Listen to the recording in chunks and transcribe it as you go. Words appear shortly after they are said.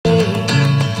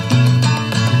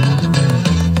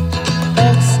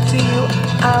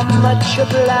much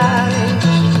obliged.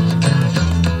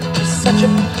 Such a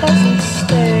pleasant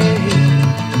stay.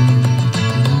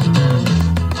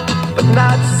 But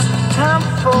now it's time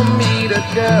for me to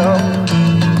go.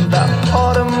 The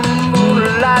autumn moon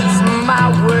lights my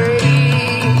way.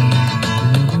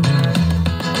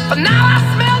 But now I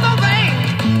smell the rain,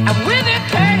 and with it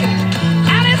came,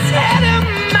 and it's heading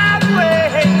my way.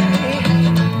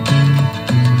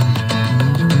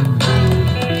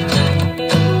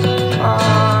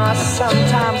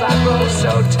 Sometimes I grow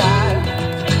so tired.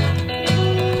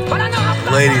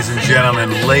 Ladies and gentlemen,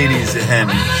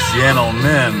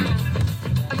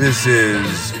 this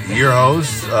is your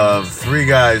host of Three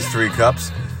Guys, Three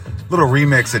Cups. Little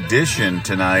remix edition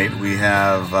tonight. We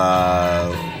have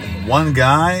one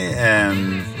guy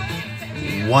and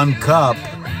one cup.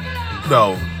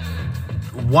 No,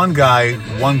 one guy,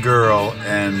 one girl,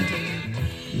 and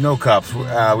no cups.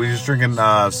 We're just drinking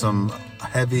some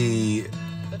heavy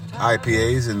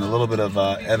IPAs and a little bit of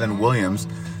Evan Williams.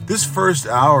 This first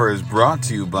hour is brought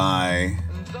to you by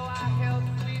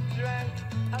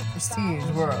Prestige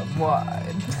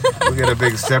Worldwide. We got a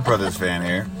big Step Brothers fan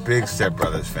here.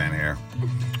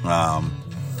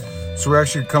 So we're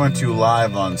actually coming to you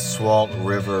live on Swalt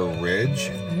River Ridge,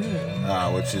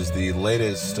 which is the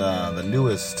latest, the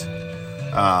newest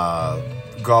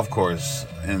golf course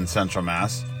in Central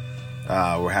Mass.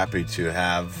 We're happy to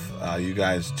have you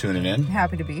guys tuning in.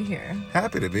 Happy to be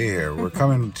here. We're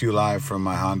coming to you live from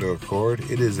my Honda Accord.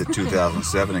 It is a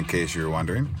 2007, in case you're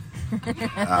wondering.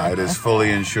 It is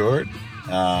fully insured,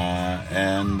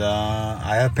 and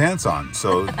I have pants on,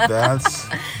 so that's.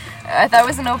 I thought it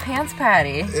was a no pants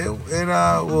party. It's gonna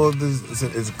Aren't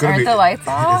be the lights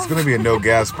off? It's gonna be a no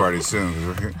gas party soon.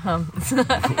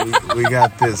 we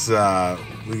got this.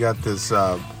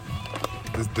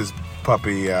 This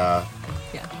puppy.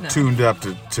 Tuned up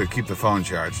to keep the phone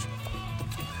charged.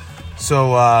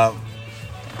 So our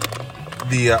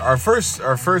first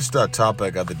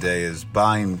topic of the day is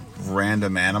buying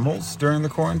random animals during the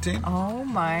quarantine. Oh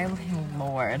my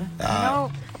lord!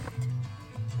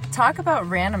 Talk about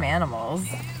random animals.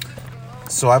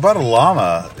 So I bought a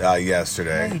llama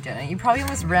yesterday. No, you didn't. You probably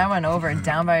almost ran one over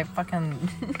down by fucking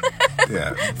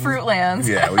Fruitlands.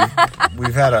 Yeah,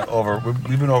 we've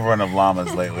been overrun of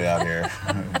llamas lately out here.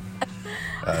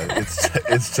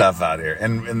 It's tough out here,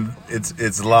 and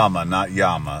it's llama, not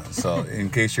llama. So in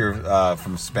case you're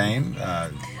from Spain, I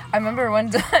remember one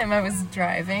time I was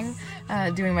driving,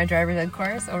 doing my driver's ed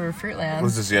course over Fruitlands.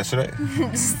 Was this yesterday?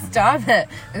 Stop it!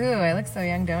 Ooh, I look so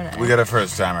young, don't I? We got a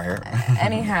first timer here.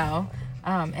 Anyhow,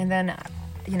 and then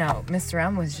Mr.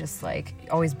 M was just like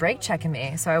always brake checking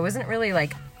me, so I wasn't really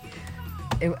like.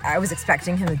 I was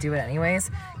expecting him to do it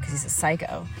anyways because he's a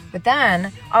psycho. But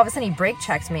then all of a sudden he brake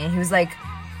checked me and he was like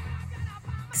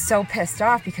so pissed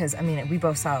off because we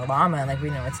both saw a llama and like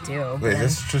we know what to do. Wait,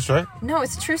 this is a true story? No,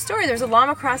 it's a true story. There's a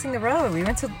llama crossing the road. We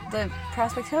went to the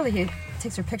Prospect Hill. He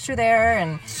takes her picture there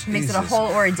and makes it a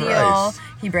whole ordeal. Christ.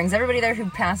 He brings everybody there who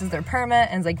passes their permit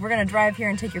and is like, we're going to drive here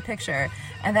and take your picture.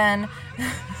 And then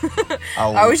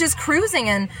I was just cruising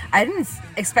and I didn't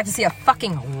expect to see a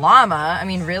fucking llama. I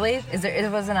mean, really?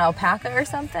 It was an alpaca or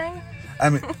something? I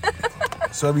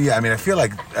feel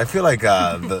like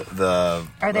the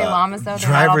Are they llamas though?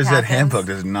 Driver's Ed Handbook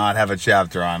does not have a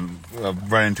chapter on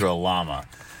run into a llama.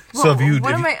 Well, so if you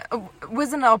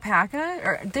was an alpaca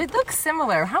or they look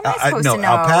similar? How am I supposed to know?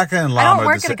 Alpaca and llama. I don't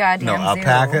work at a goddamn zoo.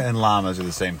 Alpaca and llamas are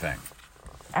the same thing.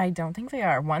 I don't think they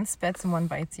are. One spits and one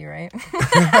bites you, right?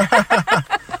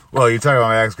 Well, you talking about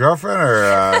my ex-girlfriend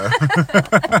or?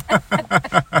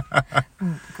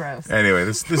 Gross. Anyway,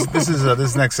 this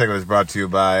next segment is brought to you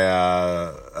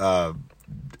by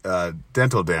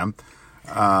Dental Dam.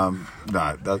 I'm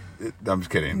just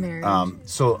kidding.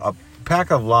 So a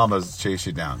pack of llamas chase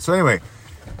you down. So anyway,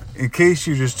 in case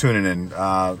you're just tuning in,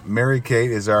 Mary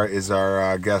Kate is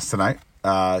our guest tonight.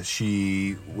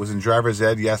 She was in driver's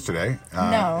ed yesterday.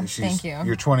 Thank you.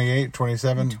 You're 28,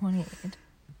 27?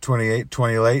 28,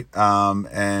 20 late.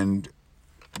 And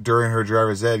during her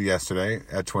driver's ed yesterday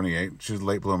at 28, she was a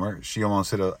late bloomer. She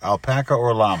almost hit an alpaca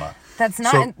or llama. That's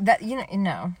not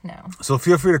no. So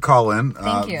feel free to call in.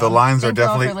 Thank you. The lines Thank are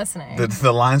definitely you all for listening.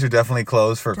 The lines are definitely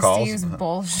closed for calls. Just use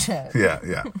bullshit.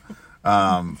 Yeah.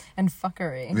 And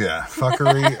fuckery. Yeah,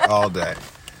 fuckery all day.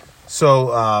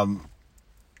 So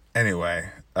anyway,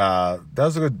 that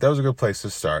was a good place to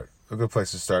start.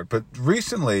 But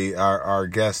recently, our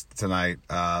guest tonight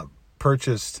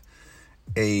purchased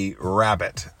a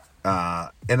rabbit,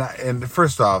 and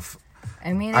first off,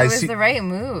 it was the right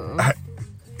move.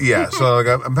 Yeah, so like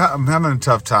I'm having a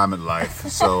tough time in life,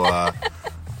 so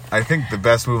I think the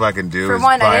best move I can do For is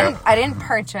one, buy I didn't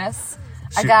purchase.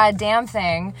 a goddamn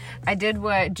thing. I did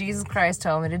what Jesus Christ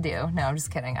told me to do. No, I'm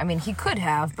just kidding. I mean, he could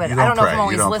have, but I don't know if I'm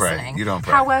always listening. You don't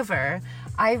pray. However,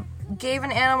 I gave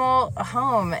an animal a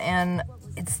home, and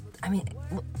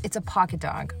it's a pocket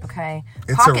dog, okay?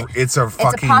 It's a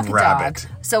fucking pocket rabbit.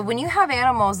 dog. So when you have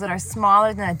animals that are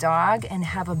smaller than a dog and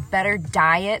have a better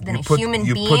diet than human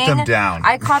being, put them down.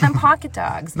 I call them pocket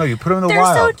dogs. No, you put them in the They're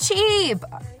wild. so cheap.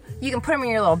 You can put them in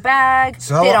your little bag.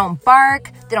 So they don't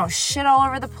bark. They don't shit all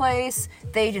over the place.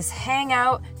 They just hang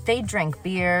out. They drink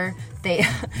beer. They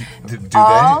do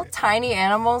all they? tiny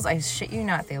animals. I shit you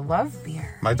not. They love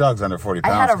beer. My dog's under 40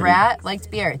 pounds. I had a rat,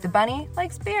 liked beer. The bunny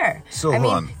likes beer. So hold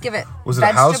on. Give it Was it a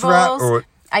house rat or?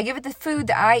 I give it the food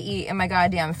that I eat in my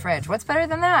goddamn fridge. What's better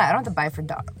than that? I don't have to buy for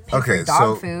dog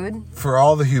food. For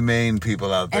all the humane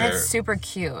people out there, and it's super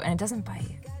cute, and it doesn't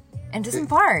bite, and it doesn't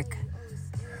bark.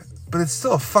 But it's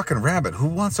still a fucking rabbit. Who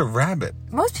wants a rabbit?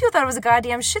 Most people thought it was a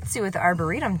goddamn Shih Tzu with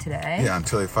Arboretum today. Yeah,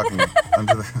 until they fucking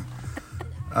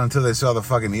until they saw the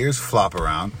fucking ears flop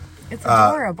around. It's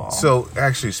adorable. So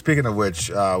actually, speaking of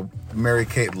which, Mary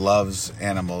Kate loves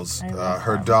animals.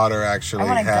 Her daughter actually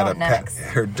had a pet.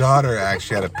 Her daughter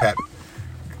actually had a pet.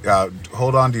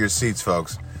 Hold on to your seats,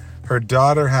 folks. Her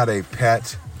daughter had a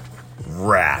pet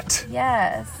rat.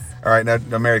 Yes. All right, now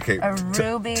Mary Kate. A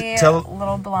ruby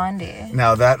little blondie.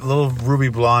 Now, that little ruby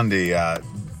blondie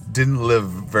didn't live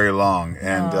very long,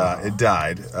 and it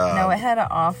died. No, it had an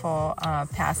awful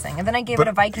passing. And then I gave it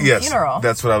a Viking funeral.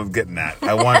 That's what I was getting at.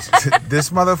 This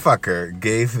motherfucker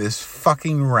gave this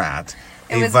fucking rat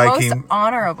a Viking... It was most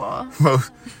honorable.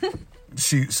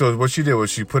 So what she did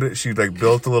was she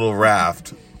built a little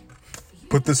raft,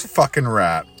 put this fucking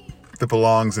rat that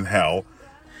belongs in hell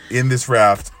in this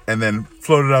raft, and then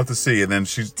floated out to sea. And then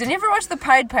didn't you ever watch the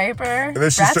Pied Piper?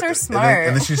 Rats are smart.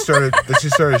 And then she started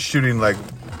shooting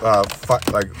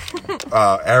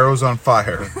arrows on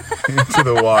fire into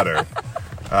the water.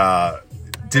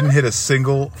 Didn't hit a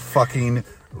single fucking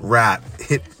rat.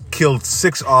 Killed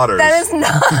 6 otters. That is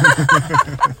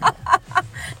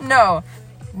not.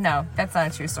 No, that's not a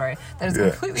true story. That is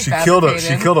completely fabricated.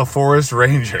 She killed a forest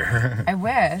ranger. I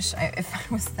wish. If I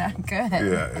was that good.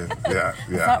 Yeah.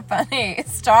 It's not funny.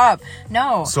 Stop.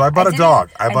 No. So I bought a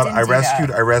dog. I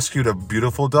rescued a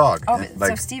beautiful dog. Oh,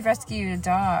 so Steve rescued a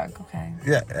dog. Okay.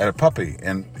 Yeah, and a puppy,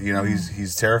 and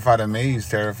he's terrified of me. He's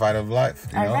terrified of life.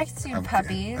 I rescued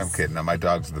puppies. I'm kidding. No, my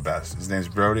dogs are the best. His name's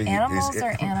Brody. Animals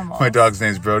are animals. My dog's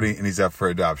name's Brody, and he's up for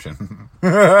adoption.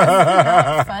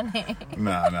 That's not funny.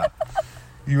 No.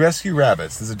 You rescue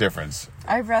rabbits. There's a difference.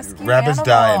 I rescue rabbits animals.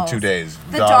 Die in 2 days.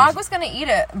 The dog was going to eat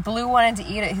it. Blue wanted to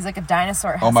eat it. He's like a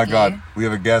dinosaur husky. Oh my God. We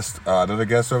have a guest, another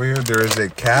guest over here. There is a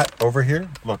cat over here.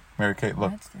 Look, Mary Kate,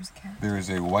 look. What? There's a cat. There is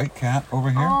a white cat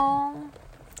over here. Oh.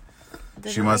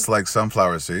 She must like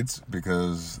sunflower seeds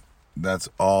because that's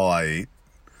all I eat.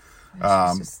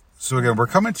 So again, we're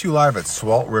coming to you live at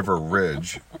Swalt River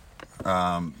Ridge.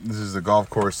 This is the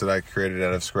golf course that I created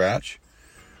out of scratch.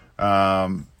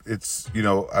 It's,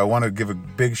 I want to give a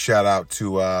big shout out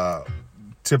to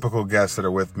typical guests that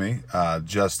are with me,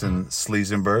 Justin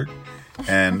Sleasenberg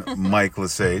and Mike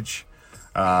Lesage.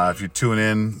 If you tune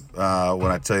in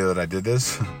when I tell you that I did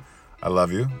this, I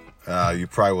love you. You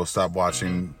probably will stop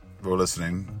watching or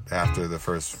listening after the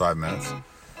first 5 minutes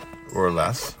or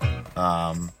less.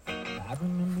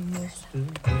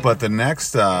 But the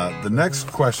next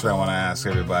question I want to ask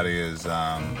everybody is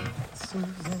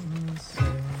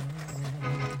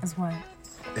what?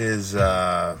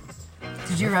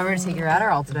 Did you remember to take your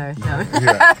Adderall today? No.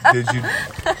 Yeah.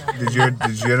 Did you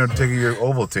end up taking your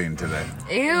Ovaltine today?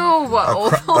 Ew,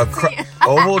 Ovaltine.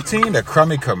 Ovaltine, a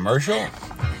crummy commercial?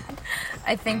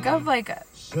 I think of like a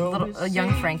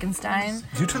young Frankenstein.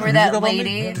 Did you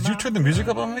turn the music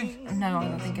up on me? No, I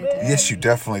don't think I did. Yes, you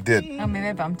definitely did. Oh, maybe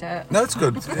I bumped it. No, it's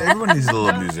good. Everyone needs a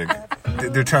little music.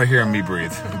 They're trying to hear me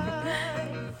breathe.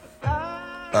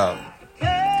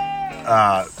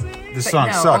 This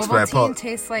song sucks, but Ovaltine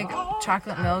tastes like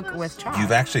chocolate milk with chocolate.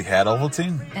 You've actually had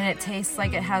Ovaltine? And it tastes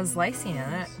like it has lysine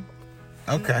in it.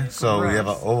 Okay, so we have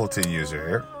an Ovaltine user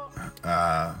here.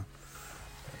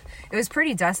 It was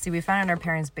pretty dusty. We found it in our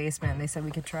parents' basement, and they said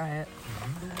we could try it.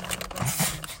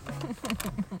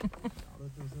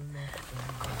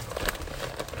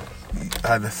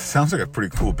 That sounds like a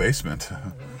pretty cool basement.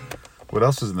 What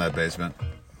else is in that basement?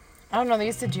 I don't know. They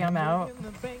used to jam out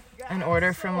and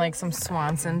order from like some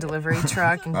Swanson delivery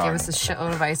truck and give us a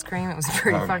shitload of ice cream. It was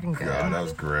pretty fucking good. God, that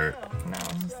was great. No.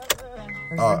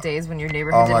 Those the days when your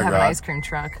neighborhood didn't have an ice cream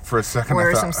truck. For a second,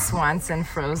 order some Swanson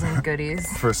frozen goodies.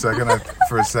 For a second.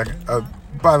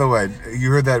 By the way, you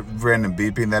heard that random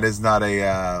beeping. That is not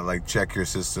a check your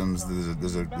systems.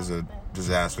 There's a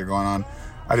disaster going on.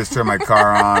 I just turn my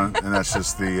car on, and that's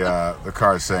just the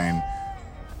car saying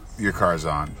your car's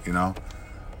on. You know.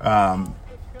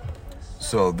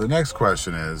 So the next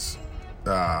question is,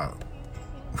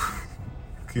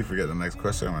 keep forgetting the next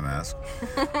question I'm going to ask.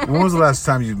 When was the last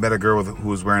time you met a girl who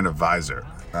was wearing a visor?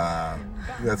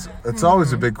 That's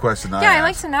always a big question. Yeah, I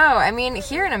like to know. I mean,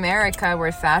 here in America,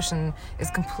 where fashion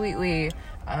is completely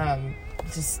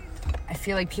just, I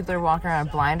feel like people are walking around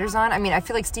with blinders on. I mean, I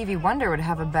feel like Stevie Wonder would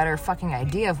have a better fucking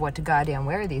idea of what to goddamn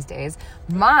wear these days.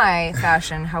 My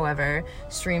fashion, however,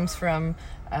 streams from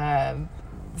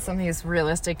something that's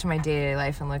realistic to my day-to-day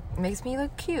life and makes me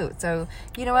look cute. So,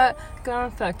 you know what? Go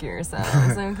and fuck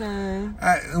yourselves, okay?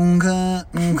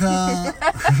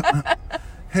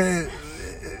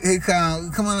 Hey, Kyle,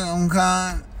 come on,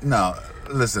 Kyle. No,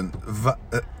 listen.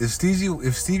 If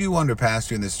Stevie Wonder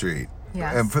passed you in the street,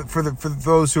 yes. And for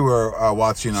those who are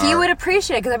watching, he would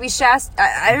appreciate it because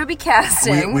I would be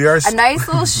casting we are a nice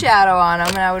little shadow on him,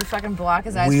 and I would fucking block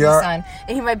his eyes from the sun,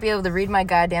 and he might be able to read my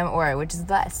goddamn aura, which is a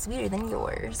lot sweeter than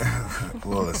yours.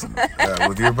 Well, listen,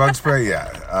 with your bug spray,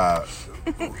 yeah.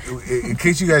 In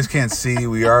case you guys can't see,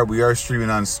 we are streaming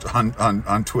on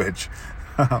Twitch.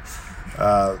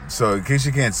 So in case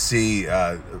you can't see,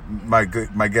 my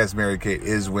guest Mary Kate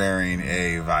is wearing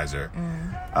a visor,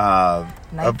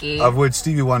 Nike, of which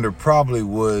Stevie Wonder probably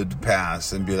would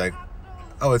pass and be like,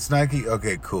 "Oh, it's Nike.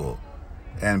 Okay, cool,"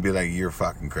 and be like, "You're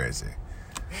fucking crazy."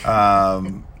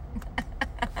 But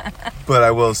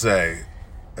I will say,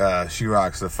 she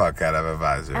rocks the fuck out of a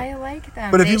visor. I like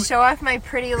them. But They show off my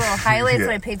pretty little highlights Yeah.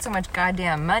 that I paid so much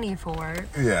goddamn money for.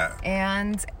 Yeah.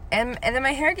 And then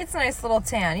my hair gets a nice little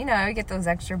tan. You know, I get those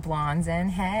extra blondes in.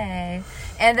 Hey.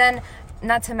 And then,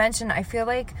 not to mention, I feel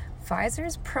like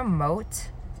visors promote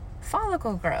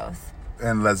follicle growth.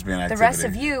 And lesbian activity. The rest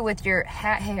of you with your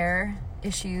hat hair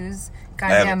issues,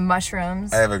 goddamn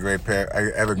mushrooms. I have a great pair.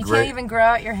 You can't even grow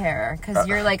out your hair because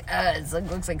you're like,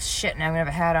 it looks like shit, and I'm gonna have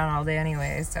a hat on all day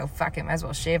anyway. So fuck it, might as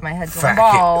well shave my head till I'm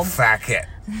bald. Fuck it.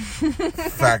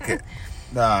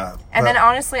 And then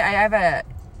honestly, I have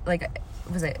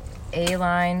was it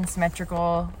A-line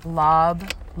symmetrical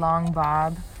long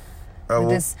bob. With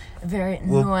this very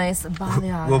nice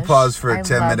balayage. We'll pause for a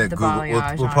 10-minute Google.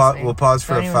 Balayage, we'll pause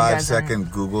for a anyone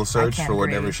 5-second Google search can't for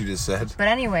whatever breathe. she just said. But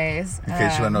anyways, In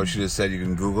case you want to know what she just said, you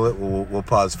can Google it. We'll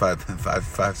pause 5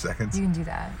 seconds. you can do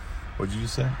that. What did you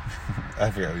just say?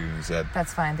 I forgot what you just said.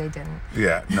 That's fine. They didn't.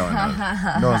 Yeah, no one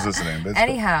knows. No one's listening. That's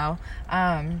Anyhow,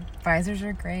 visors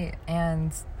are great,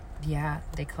 and yeah,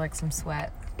 they collect some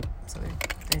sweat, so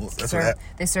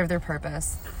they serve their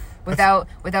purpose without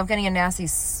getting a nasty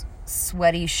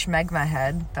sweaty schmegma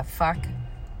head. The fuck?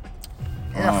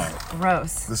 Ugh,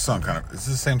 gross. This song is this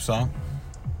the same song?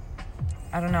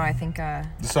 I don't know. I think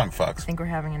This song fucks. I think we're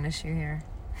having an issue here.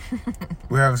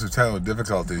 We're having some technical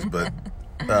difficulties, but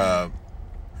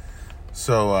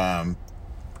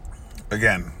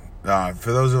again,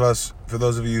 for those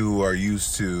of you who are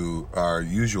used to our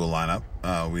usual lineup,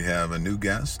 we have a new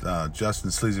guest. Justin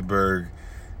Sleazyberg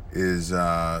is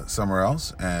somewhere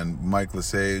else, and Mike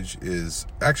Lesage is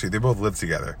actually, they both live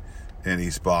together in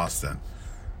East Boston.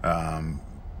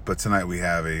 But tonight we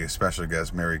have a special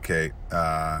guest, Mary Kate,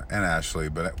 and Ashley,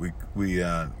 but we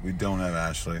don't have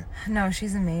Ashley. No,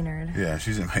 she's in Maynard. Yeah,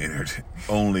 she's in Maynard.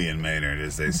 Only in Maynard,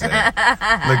 as they say.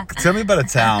 Like, tell me about a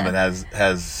town that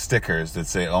has stickers that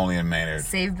say only in Maynard.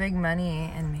 Save big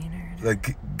money in Maynard.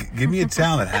 Like, give me a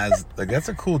town that has, like, that's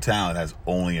a cool town that has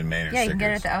only in Maynard Yeah, you stickers. can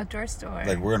get it at the outdoor store.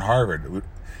 Like, we're in Harvard.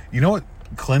 You know what?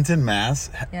 Clinton,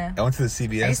 Mass. Yeah. I went to the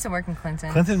CBS. I used to work in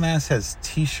Clinton. Clinton, Mass has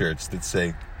T-shirts that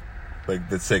say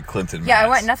Clinton, Mass. Yeah, I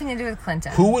want nothing to do with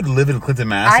Clinton. Who would live in Clinton,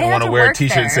 Mass I and had want to to wear a work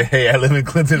T-shirt and say, there. "Hey, I live in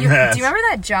Clinton, Mass"? Do you remember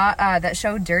that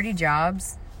show Dirty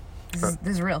Jobs? This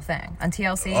is a real thing on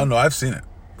TLC. Oh no, I've seen it.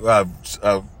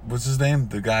 What's his name?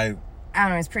 The guy. I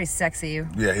don't know. He's pretty sexy.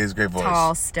 Yeah, he has a great voice.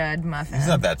 Tall stud muffin. He's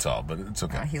not that tall, but it's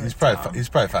okay. No, he he's looks probably tall. he's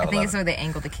probably 5'11". I think it's where they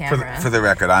angled the camera. For the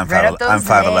record, I'm Right up those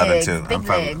 5'11" legs, too. Big I'm 5'11".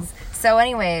 legs. So,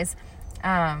 anyways,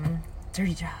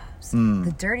 Dirty Jobs.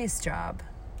 The dirtiest job,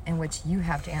 in which you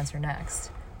have to answer next.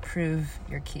 Prove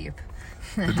your keep.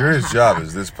 The dirtiest job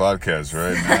is this podcast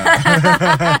right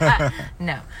now.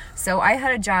 No. So I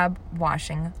had a job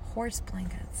washing horse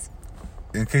blankets.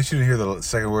 In case you didn't hear the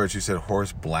second word, she said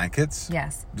horse blankets.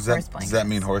 Yes. Does horse blankets. that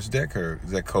mean horse dick, or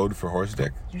is that code for horse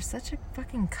dick? You're such a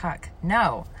fucking cuck.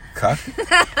 No. Cuck?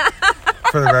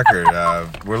 For the record,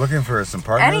 we're looking for some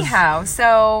partners. Anyhow,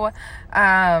 so,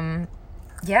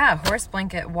 yeah, horse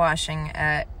blanket washing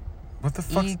at What the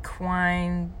fuck?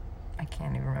 Equine. I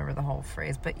can't even remember the whole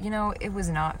phrase, but you know, it was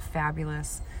not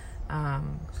fabulous.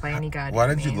 by any goddamn Why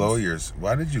did you means.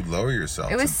 Why did you lower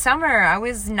yourself? It was summer. I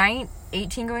was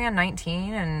 18 going on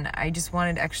 19, and I just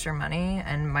wanted extra money.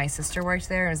 And my sister worked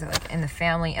there. It was like in the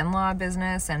family in-law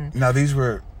business, and now these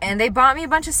were. And they bought me a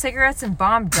bunch of cigarettes and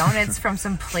bomb donuts from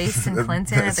some place in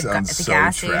Clinton at the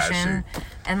gas station,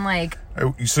 and like.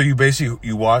 So you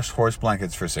washed horse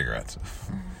blankets for cigarettes.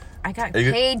 I got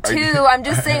paid too. I'm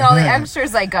just saying all the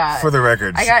extras I got. For the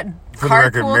record, I got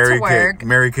carpool to work.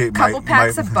 Mary Kate, couple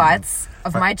packs of butts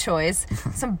of my choice,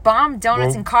 some bomb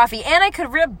donuts and coffee, and I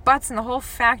could rip butts in the whole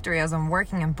factory as I'm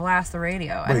working and blast the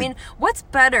radio. I mean, what's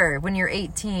better when you're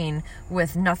 18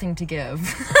 with nothing to give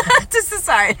to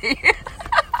society?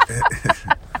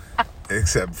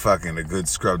 Except fucking a good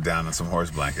scrub down on some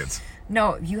horse blankets.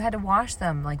 No, you had to wash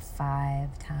them like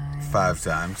 5 times. 5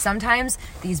 times. Sometimes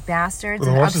these bastards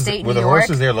in upstate New York... Were the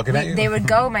horses there looking at you? They would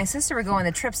go... My sister would go on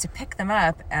the trips to pick them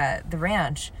up at the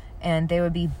ranch, and they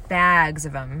would be bags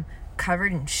of them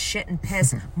covered in shit and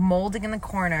piss, molding in the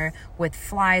corner with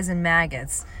flies and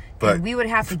maggots. And we would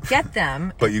have to get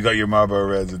them. But you got your Marlboro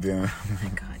Reds at the end. Oh my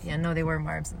God, yeah, no, they were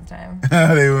Marbs at the time.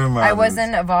 They were Marbs. I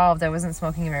wasn't evolved. I wasn't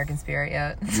smoking American Spirit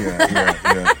yet.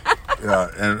 Yeah.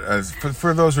 And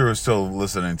for those who are still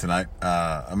listening tonight,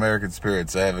 American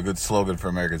Spirits, I have a good slogan for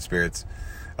American Spirits.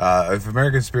 If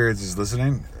American Spirits is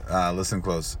listening, listen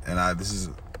close. And this is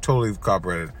totally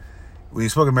copyrighted. When you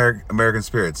smoke American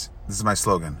Spirits, this is my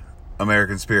slogan.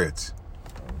 American Spirits.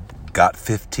 Got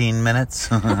 15 minutes?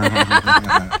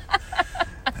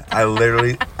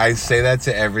 I say that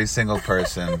to every single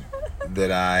person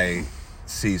that I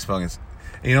see smoking.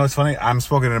 And you know what's funny? I'm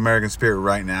smoking an American Spirit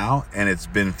right now, and it's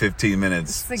been 15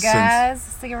 minutes.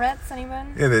 Cigarettes,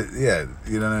 anyone? Yeah,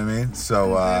 you know what I mean.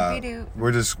 So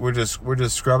we're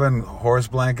just scrubbing horse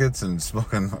blankets and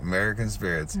smoking American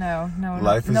Spirits. No,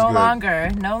 life is no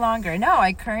good. No longer. No,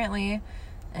 I currently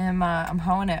am. I'm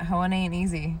hoeing it. Hoeing ain't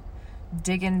easy.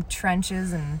 Digging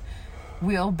trenches and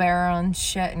wheelbarrowing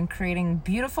shit and creating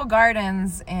beautiful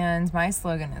gardens. And my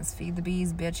slogan is "Feed the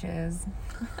bees, bitches."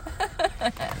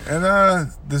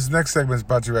 And this next segment is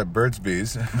brought to you by Burt's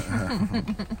Bees. No,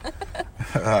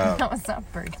 it's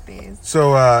not Burt's Bees.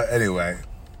 So anyway,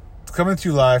 coming to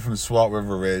you live from Swalt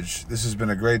River Ridge. This has been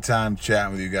a great time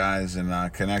chatting with you guys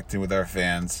and connecting with our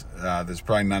fans. There's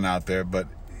probably none out there, but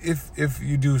if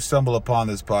you do stumble upon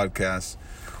this podcast,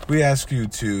 we ask you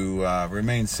to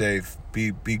remain safe,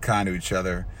 be kind to each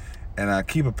other, and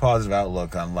keep a positive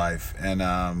outlook on life. And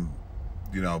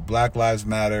Black Lives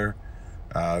Matter.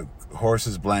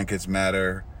 Horses, blankets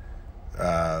matter.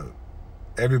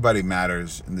 Everybody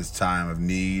matters in this time of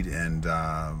need and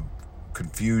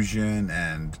confusion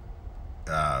and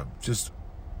just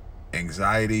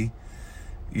anxiety.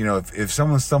 You know, if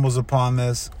someone stumbles upon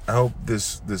this, I hope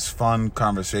this fun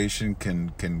conversation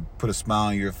can put a smile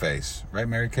on your face, right,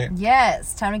 Mary Kate?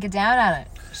 Yes, time to get down on it,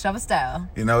 shovel style.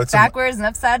 You know, it's backwards and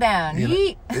upside down.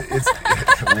 It's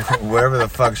whatever the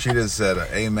fuck she just said.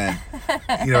 Amen.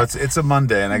 You know, it's a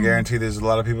Monday, and I guarantee there's a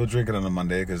lot of people drinking on a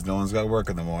Monday because no one's got work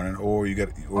in the morning, or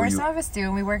some of us do,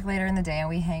 and we work later in the day, and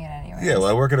we hang it anyway. Yeah, well,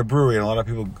 I work at a brewery, and a lot of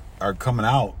people are coming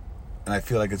out. And I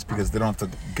feel like it's because they don't have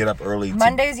to get up early.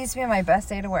 Mondays used to be my best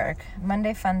day to work.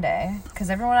 Monday, fun day. Because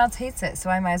everyone else hates it.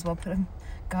 So I might as well put a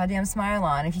goddamn smile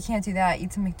on. If you can't do that,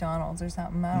 eat some McDonald's or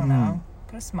something. I don't know.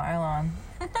 Put a smile on.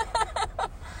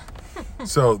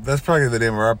 So that's probably the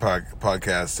name of our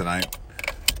podcast tonight.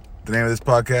 The name of this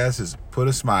podcast is Put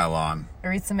a Smile On.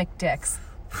 Or eat some McDicks.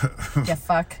 You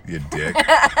fuck. You dick.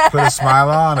 Put a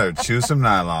smile on or chew some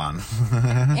nylon.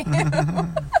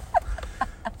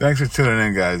 Thanks for tuning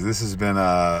in, guys. This has been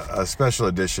a special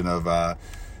edition of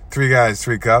 3 Guys,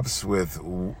 3 Cups with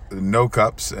no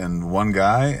cups and 1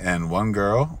 guy and 1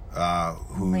 girl.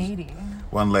 One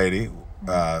lady.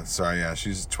 Sorry, yeah,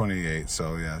 she's 28,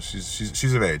 so yeah,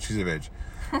 she's of age. She's of age.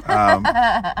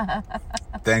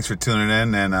 Thanks for tuning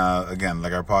in, and again,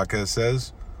 like our podcast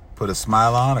says, put a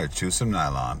smile on or chew some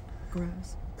nylon.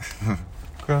 Gross.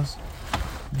 Gross.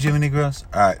 Jiminy gross.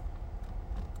 All right.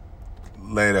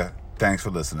 Later. Thanks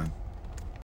for listening.